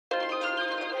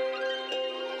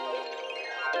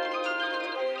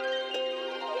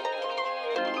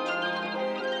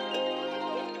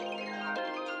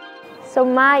So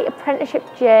my apprenticeship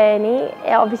journey,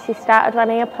 it obviously started when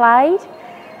I applied,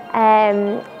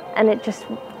 and it just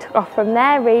took off from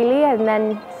there really, and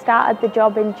then started the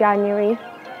job in January,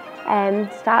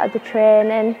 started the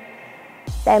training.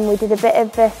 Then we did a bit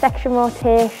of a section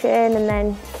rotation and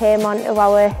then came on to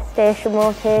our station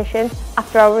rotation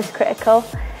after I was critical.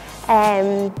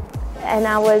 And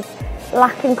I was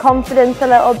lacking confidence a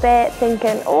little bit,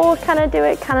 thinking, oh, can I do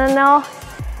it, can I not?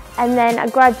 And then I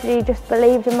gradually just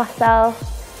believed in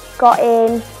myself, got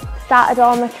in, started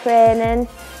all my training,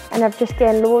 and I've just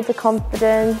gained loads of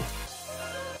confidence.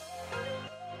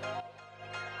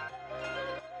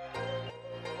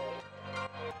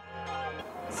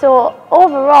 So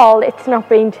overall, it's not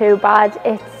been too bad.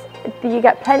 You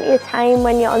get plenty of time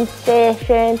when you're on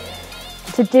station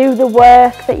to do the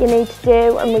work that you need to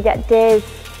do, and we get days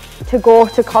to go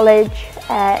to college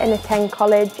and attend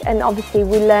college, and obviously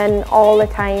we learn all the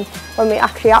time when we're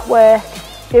actually at work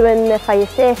doing the fire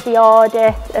safety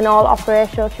audit and all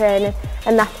operational training,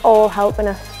 and that's all helping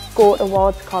us go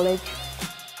towards college.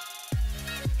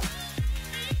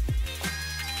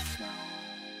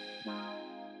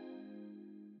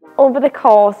 Over the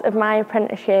course of my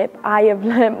apprenticeship, I have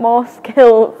learnt more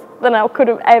skills than I could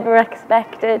have ever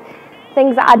expected.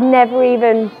 Things that I'd never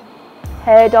even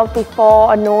heard of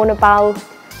before or known about,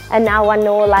 and now I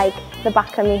know like the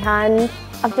back of my hand.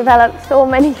 I've developed so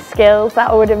many skills that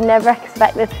I would have never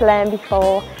expected to learn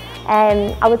before.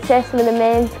 I would say some of the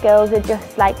main skills are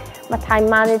just like my time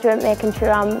management, making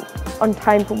sure I'm on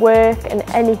time for work and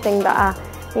anything that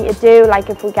I need to do, like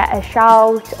if we get a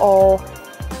shout or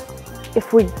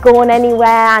if we're going anywhere,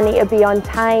 I need to be on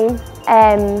time.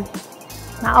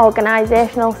 My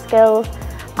organisational skills,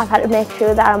 I've had to make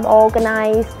sure that I'm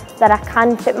organised, that I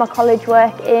can fit my college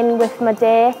work in with my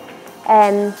day,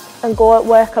 and go at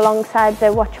work alongside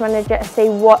the watch manager to see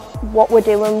what we're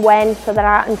doing when, so that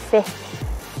I can fit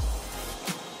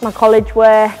my college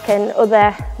work and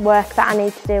other work that I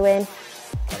need to do in.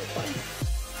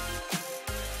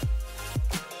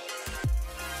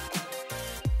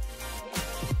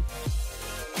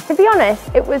 To be honest,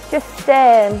 it was just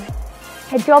a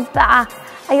job that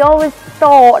I always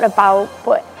thought about,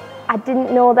 but I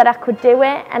didn't know that I could do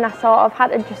it, and I sort of had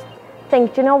to just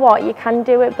think, do you know what, you can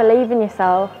do it, believe in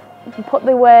yourself, you put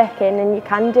the work in and you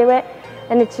can do it.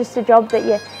 And it's just a job that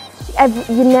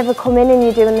you never come in and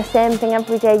you're doing the same thing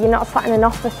every day. You're not sat in an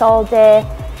office all day.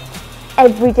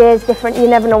 Every day is different, you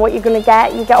never know what you're going to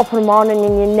get. You get up in the morning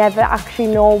and you never actually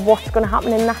know what's going to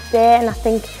happen in that day, and I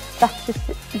think that's just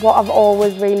what I've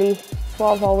always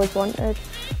wanted.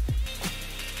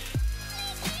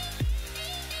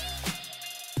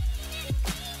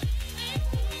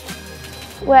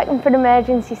 Working for an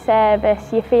emergency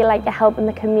service, you feel like you're helping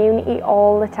the community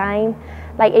all the time.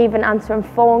 Like even answering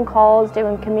phone calls,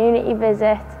 doing community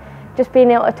visits, just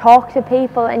being able to talk to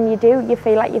people, and you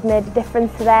feel like you've made a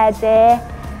difference to their day.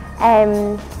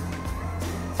 And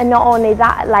not only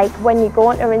that, like when you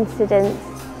go into incidents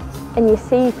and you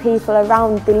see people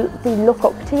around, they look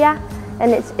up to you,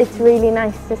 and it's really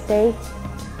nice to see.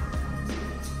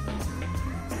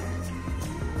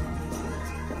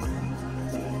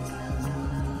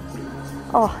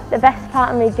 Oh, the best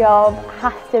part of my job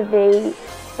has to be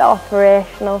the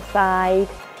operational side,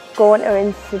 going to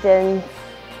incidents,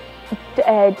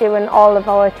 doing all of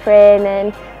our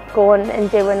training, going and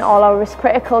doing all our risk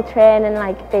critical training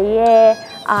like BA,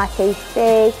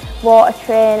 RTC, water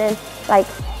training. Like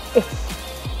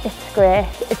it's great,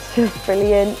 it's just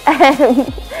brilliant.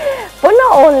 But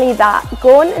not only that,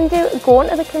 going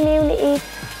to the community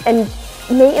and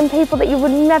meeting people that you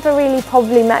would never really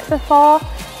probably met before,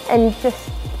 and just,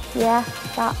 yeah,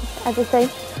 that's everything.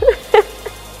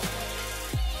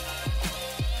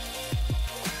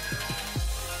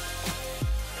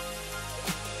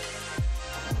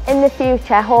 In the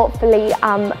future, hopefully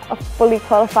I'm a fully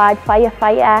qualified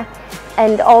firefighter,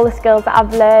 and all the skills that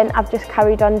I've learned, I've just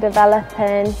carried on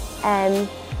developing,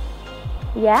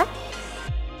 yeah.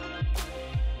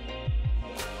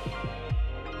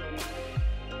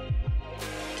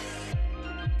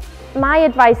 My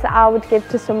advice that I would give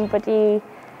to somebody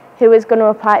who is going to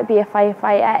apply to be a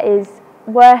firefighter is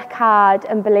work hard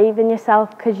and believe in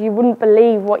yourself, because you wouldn't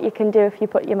believe what you can do if you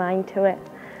put your mind to it.